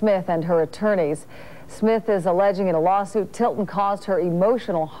Norma Smith and her attorneys. Smith is alleging in a lawsuit Tilton caused her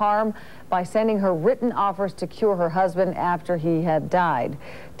emotional harm by sending her written offers to cure her husband after he had died.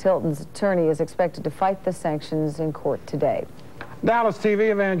 Tilton's attorney is expected to fight the sanctions in court today. Dallas TV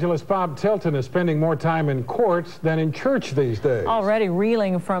evangelist Bob Tilton is spending more time in court than in church these days. Already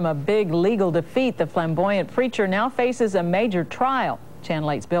reeling from a big legal defeat, the flamboyant preacher now faces a major trial. Channel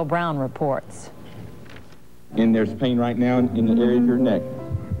 8's Bill Brown reports. And there's pain right now in the area of your neck.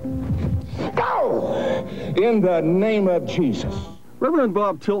 Go! In the name of Jesus. Reverend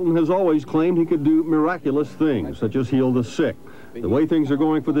Bob Tilton has always claimed he could do miraculous things, such as heal the sick. The way things are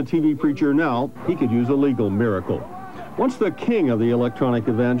going for the TV preacher now, he could use a legal miracle. Once the king of the electronic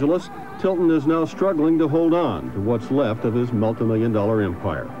evangelists, Tilton is now struggling to hold on to what's left of his multi-million-dollar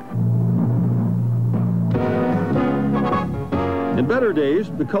empire. In better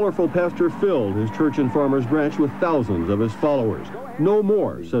days, the colorful pastor filled his church in Farmers Branch with thousands of his followers. No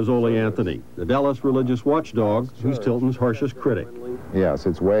more, says Ole Anthony, the Dallas religious watchdog, who's Tilton's harshest critic. Yes,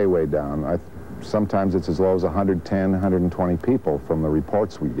 it's way, way down. Sometimes it's as low as 110, 120 people from the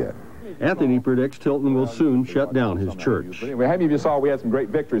reports we get. Anthony predicts Tilton will soon shut down his church. Anyway, how many of you saw we had some great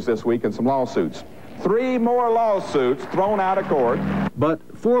victories this week and some lawsuits? 3 more lawsuits thrown out of court. But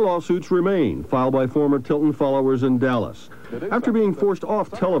 4 lawsuits remain, filed by former Tilton followers in Dallas. After being forced off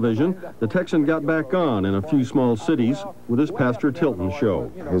television, the Texan got back on in a few small cities with his Pastor Tilton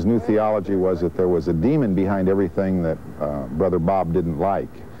show. His new theology was that there was a demon behind everything that Brother Bob didn't like.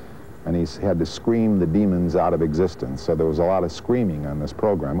 And he had to scream the demons out of existence. So there was a lot of screaming on this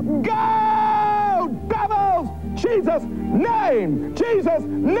program. Go, devils! Jesus' name! Jesus'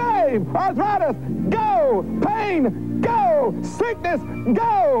 name! Arthritis, go! Pain, go! Sickness,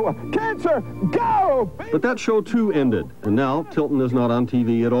 go! Cancer, go! But that show too ended, and now Tilton is not on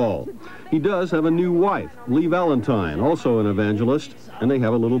TV at all. He does have a new wife, Lee Valentine, also an evangelist, and they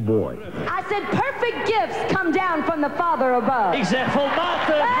have a little boy. I said perfect gifts come down from the Father above. Except for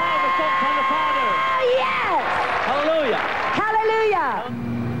Martha, from the Father. Yes! Hallelujah!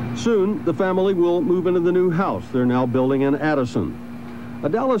 Hallelujah! Soon, the family will move into the new house they're now building in Addison. A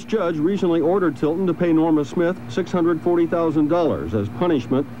Dallas judge recently ordered Tilton to pay Norma Smith $640,000 as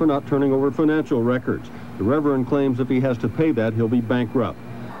punishment for not turning over financial records. The Reverend claims if he has to pay that, he'll be bankrupt.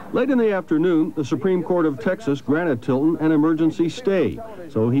 Late in the afternoon, the Supreme Court of Texas granted Tilton an emergency stay,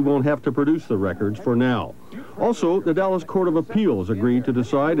 so he won't have to produce the records for now. Also, the Dallas Court of Appeals agreed to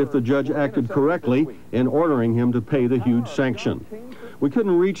decide if the judge acted correctly in ordering him to pay the huge sanction. We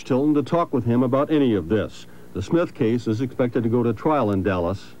couldn't reach Tilton to talk with him about any of this. The Smith case is expected to go to trial in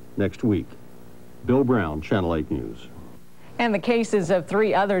Dallas next week. Bill Brown, Channel 8 News. And the cases of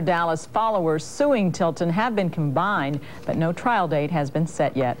 3 other Dallas followers suing Tilton have been combined, but no trial date has been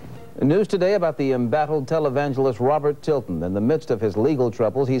set yet. News today about the embattled televangelist Robert Tilton. In the midst of his legal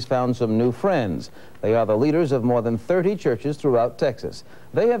troubles, he's found some new friends. They are the leaders of more than 30 churches throughout Texas.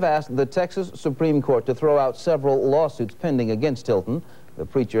 They have asked the Texas Supreme Court to throw out several lawsuits pending against Tilton. The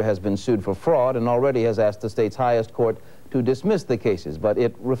preacher has been sued for fraud and already has asked the state's highest court to dismiss the cases, but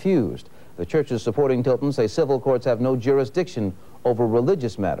it refused. The churches supporting Tilton say civil courts have no jurisdiction over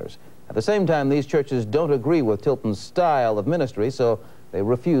religious matters. At the same time, these churches don't agree with Tilton's style of ministry, so they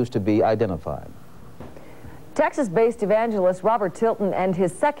refuse to be identified. Texas-based evangelist Robert Tilton and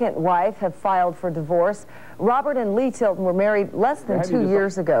his second wife have filed for divorce. Robert and Lee Tilton were married less than 2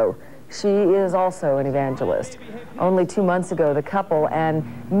 years ago. She is also an evangelist. Only 2 months ago, the couple and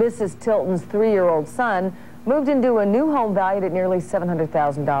Mrs. Tilton's 3-year-old son moved into a new home valued at nearly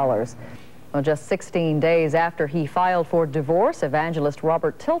 $700,000. Well, just 16 days after he filed for divorce, evangelist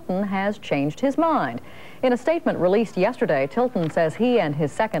Robert Tilton has changed his mind. In a statement released yesterday, Tilton says he and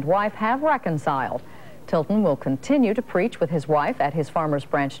his second wife have reconciled. Tilton will continue to preach with his wife at his Farmers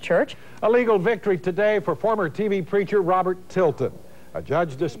Branch church. A legal victory today for former TV preacher Robert Tilton. A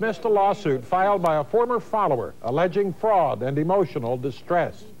judge dismissed a lawsuit filed by a former follower alleging fraud and emotional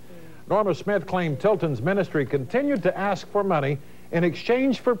distress. Norma Smith claimed Tilton's ministry continued to ask for money in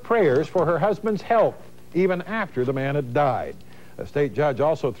exchange for prayers for her husband's health, even after the man had died. The state judge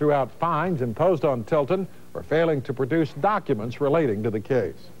also threw out fines imposed on Tilton for failing to produce documents relating to the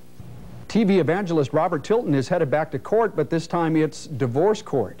case. TV evangelist Robert Tilton is headed back to court, but this time it's divorce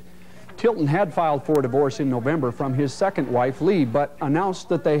court. Tilton had filed for divorce in November from his second wife, Lee, but announced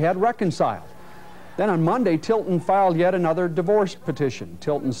that they had reconciled. Then on Monday, Tilton filed yet another divorce petition.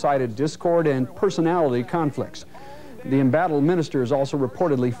 Tilton cited discord and personality conflicts. The embattled minister has also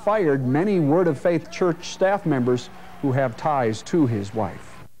reportedly fired many Word of Faith church staff members who have ties to his wife.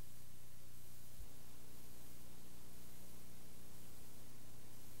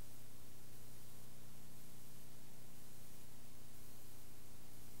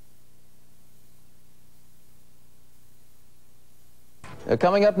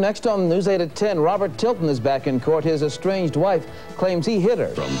 Coming up next on News 8 at 10, Robert Tilton is back in court. His estranged wife claims he hit her.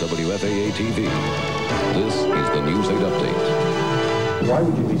 From WFAA-TV, this is the News 8 Update. Why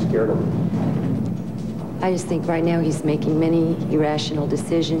would you be scared of him? I just think right now he's making many irrational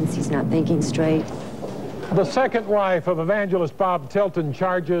decisions. He's not thinking straight. The second wife of evangelist Bob Tilton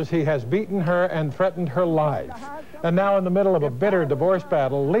charges he has beaten her and threatened her life. And now in the middle of a bitter divorce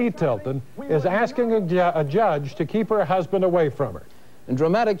battle, Lee Tilton is asking a judge to keep her husband away from her. And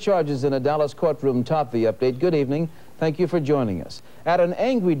dramatic charges in a Dallas courtroom top the update. Good evening. Thank you for joining us. At an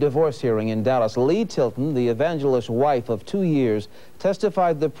angry divorce hearing in Dallas, Lee Tilton, the evangelist's wife of 2 years,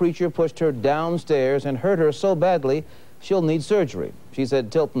 testified the preacher pushed her downstairs and hurt her so badly she'll need surgery. She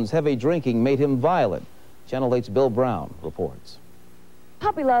said Tilton's heavy drinking made him violent. Channel 8's Bill Brown reports.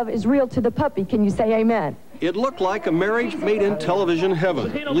 Puppy love is real to the puppy. Can you say amen? It looked like a marriage made in television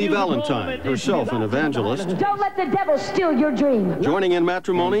heaven. Lee Valentine, herself an evangelist, Don't let the devil steal your dream. joining in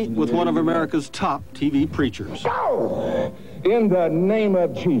matrimony with one of America's top TV preachers. Go! In the name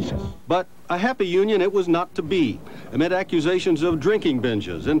of Jesus. But a happy union it was not to be. Amid accusations of drinking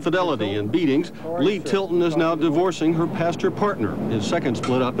binges, infidelity, and beatings, Lee Tilton is now divorcing her pastor partner, his second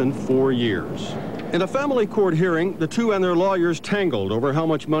split up in 4 years. In a family court hearing, the two and their lawyers tangled over how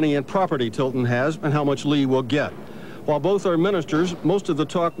much money and property Tilton has and how much Lee will get. While both are ministers, most of the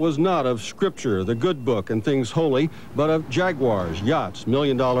talk was not of scripture, the good book, and things holy, but of Jaguars, yachts,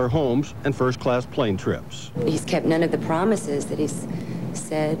 million-dollar homes, and first-class plane trips. He's kept none of the promises that he's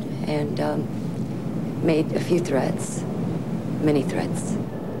said and made a few threats, many threats.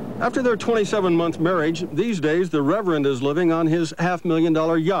 After their 27-month marriage, these days the Reverend is living on his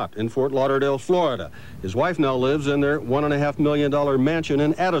 $500,000 yacht in Fort Lauderdale, Florida. His wife now lives in their $1.5 million mansion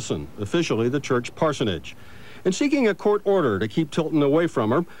in Addison, officially the church parsonage. In seeking a court order to keep Tilton away from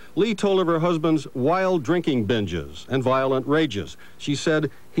her, Lee told of her husband's wild drinking binges and violent rages. She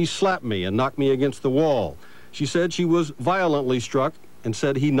said, "He slapped me and knocked me against the wall." She said she was violently struck and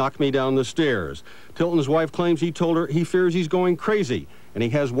said he knocked me down the stairs. Tilton's wife claims he told her he fears he's going crazy and he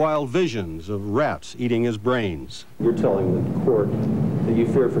has wild visions of rats eating his brains. You're telling the court that you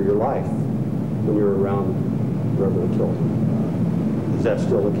fear for your life when you're around Reverend Tilton. Is that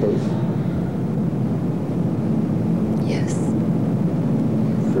still the case? Yes.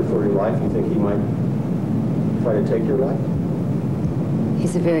 Fear for your life? You think he might try to take your life?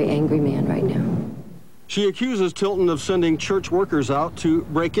 He's a very angry man right now. She accuses Tilton of sending church workers out to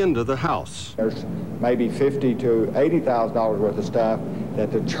break into the house. There's maybe $50,000 to $80,000 worth of stuff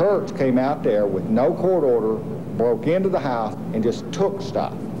that the church came out there with no court order, broke into the house, and just took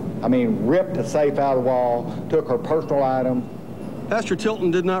stuff. I mean, ripped the safe out of the wall, took her personal item. Pastor Tilton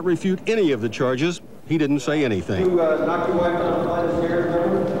did not refute any of the charges. He didn't say anything. You knocked your wife down the flight of stairs,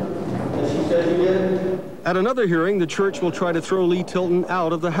 and she said you did? At another hearing, the church will try to throw Lee Tilton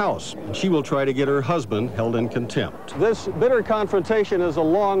out of the house. She will try to get her husband held in contempt. This bitter confrontation is a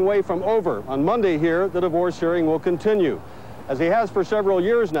long way from over. On Monday here, the divorce hearing will continue. As he has for several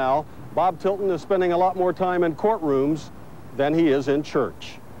years now, Bob Tilton is spending a lot more time in courtrooms than he is in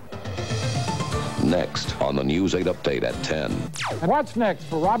church. Next on the News 8 Update at 10. And what's next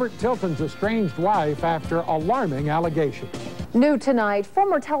for Robert Tilton's estranged wife after alarming allegations? New tonight,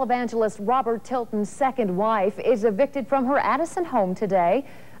 former televangelist Robert Tilton's second wife is evicted from her Addison home today.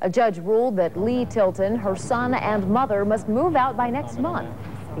 A judge ruled that Lee Tilton, her son, and mother must move out by next month.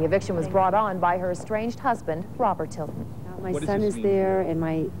 The eviction was brought on by her estranged husband, Robert Tilton. My son is there, and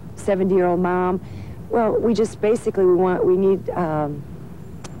my 70-year-old mom. Well, we just basically we need a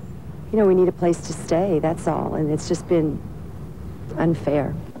place to stay. That's all, and it's just been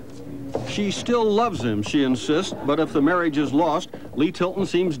unfair. She still loves him, she insists, but if the marriage is lost, Lee Tilton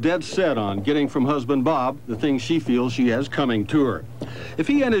seems dead set on getting from husband Bob the things she feels she has coming to her. If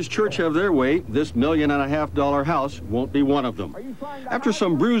he and his church have their way, this $1.5 million house won't be one of them. After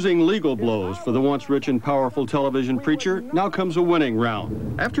some bruising legal blows for the once rich and powerful television preacher, now comes a winning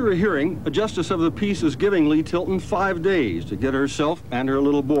round. After a hearing, a justice of the peace is giving Lee Tilton 5 days to get herself and her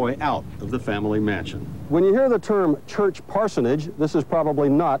little boy out of the family mansion. When you hear the term church parsonage, this is probably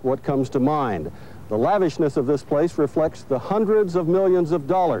not what comes to mind. The lavishness of this place reflects the hundreds of millions of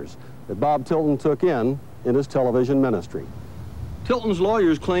dollars that Bob Tilton took in his television ministry. Tilton's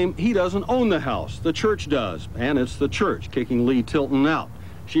lawyers claim he doesn't own the house, the church does, and it's the church kicking Lee Tilton out.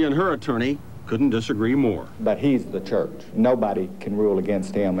 She and her attorney couldn't disagree more. But he's the church. Nobody can rule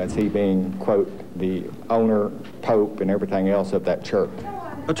against him as he being, quote, the owner, pope, and everything else of that church.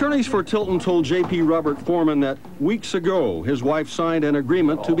 Attorneys for Tilton told J.P. Robert Foreman that weeks ago his wife signed an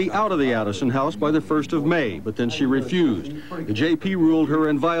agreement to be out of the Addison house by the 1st of May, but then she refused. The J.P. ruled her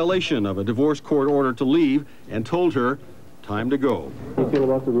in violation of a divorce court order to leave and told her, time to go. How do you feel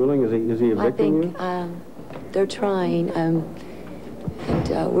about the ruling? Is he evicting you? I think they're trying, and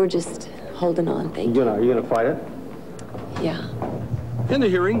we're just holding on. Thank you. Are you going to fight it? Yeah. In the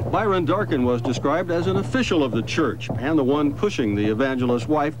hearing, Byron Darkin was described as an official of the church and the one pushing the evangelist's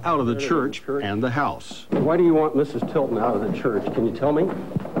wife out of the church and the house. Why do you want Mrs. Tilton out of the church? Can you tell me?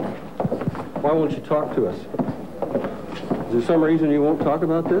 Why won't you talk to us? Is there some reason you won't talk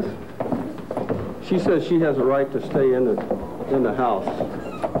about this? She says she has a right to stay in the house.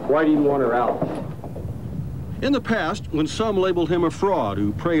 Why do you want her out? In the past, when some labeled him a fraud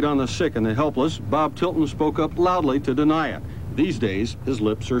who preyed on the sick and the helpless, Bob Tilton spoke up loudly to deny it. These days, his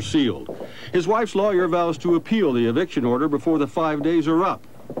lips are sealed. His wife's lawyer vows to appeal the eviction order before the 5 days are up.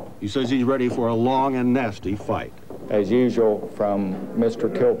 He says he's ready for a long and nasty fight. As usual, from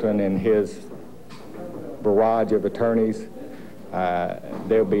Mr. Tilton and his barrage of attorneys,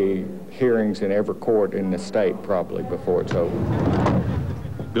 there'll be hearings in every court in the state probably before it's over.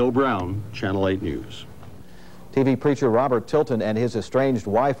 Bill Brown, Channel 8 News. TV preacher Robert Tilton and his estranged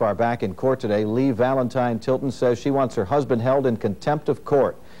wife are back in court today. Lee Valentine Tilton says she wants her husband held in contempt of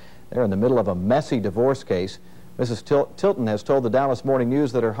court. They're in the middle of a messy divorce case. Mrs. Tilton has told the Dallas Morning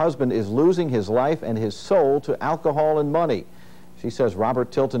News that her husband is losing his life and his soul to alcohol and money. She says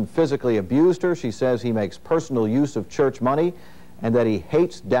Robert Tilton physically abused her. She says he makes personal use of church money and that he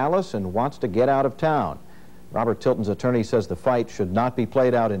hates Dallas and wants to get out of town. Robert Tilton's attorney says the fight should not be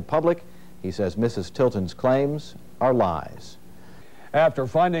played out in public. He says Mrs. Tilton's claims are lies. After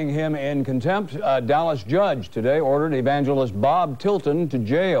finding him in contempt, a Dallas judge today ordered evangelist Bob Tilton to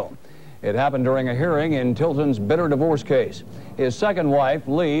jail. It happened during a hearing in Tilton's bitter divorce case. His second wife,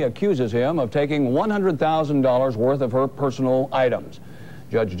 Lee, accuses him of taking $100,000 worth of her personal items.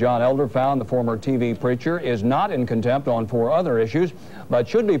 Judge John Elder found the former TV preacher is not in contempt on 4 other issues, but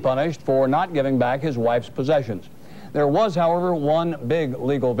should be punished for not giving back his wife's possessions. There was, however, one big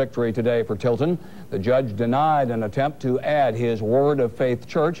legal victory today for Tilton. The judge denied an attempt to add his Word of Faith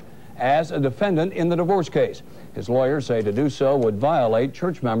church as a defendant in the divorce case. His lawyers say to do so would violate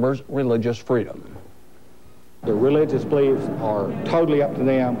church members' religious freedom. Their religious beliefs are totally up to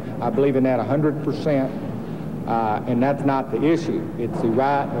them. I believe in that 100%, and that's not the issue. It's the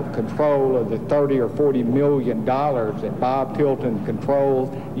right of control of the $30 or $40 million that Bob Tilton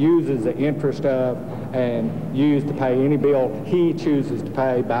controls, uses the interest of, and used to pay any bill he chooses to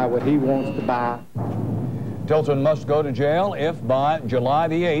pay, buy what he wants to buy. Tilton must go to jail if by July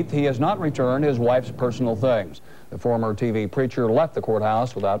the 8th he has not returned his wife's personal things. The former TV preacher left the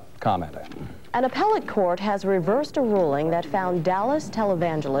courthouse without commenting. An appellate court has reversed a ruling that found Dallas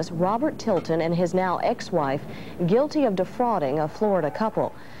televangelist Robert Tilton and his now ex-wife guilty of defrauding a Florida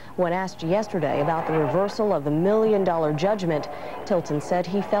couple. When asked yesterday about the reversal of the $1 million judgment, Tilton said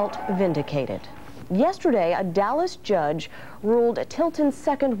he felt vindicated. Yesterday, a Dallas judge ruled Tilton's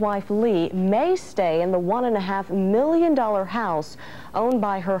second wife, Lee, may stay in the $1.5 million house owned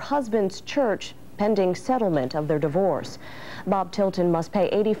by her husband's church pending settlement of their divorce. Bob Tilton must pay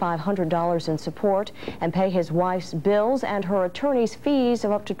 $8,500 in support and pay his wife's bills and her attorney's fees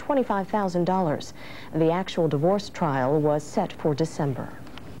of up to $25,000. The actual divorce trial was set for December.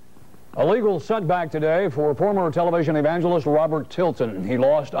 A legal setback today for former television evangelist Robert Tilton. He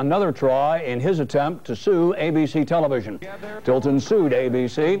lost another try in his attempt to sue ABC Television. Tilton sued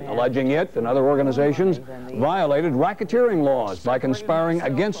ABC, alleging it and other organizations violated racketeering laws by conspiring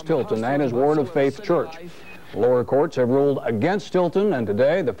against Tilton and his Word of Faith church. Lower courts have ruled against Tilton, and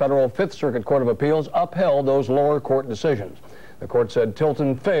today the federal Fifth Circuit Court of Appeals upheld those lower court decisions. The court said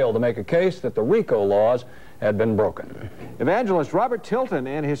Tilton failed to make a case that the RICO laws had been broken. Evangelist Robert Tilton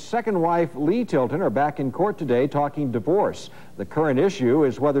and his second wife, Lee Tilton, are back in court today talking divorce. The current issue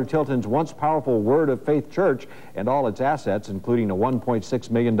is whether Tilton's once powerful Word of Faith church and all its assets, including a $1.6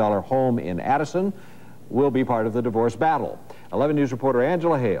 million home in Addison, will be part of the divorce battle. 11 News reporter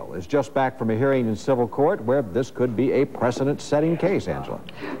Angela Hale is just back from a hearing in civil court where this could be a precedent-setting case, Angela.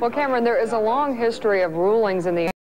 Well, Cameron, there is a long history of rulings in the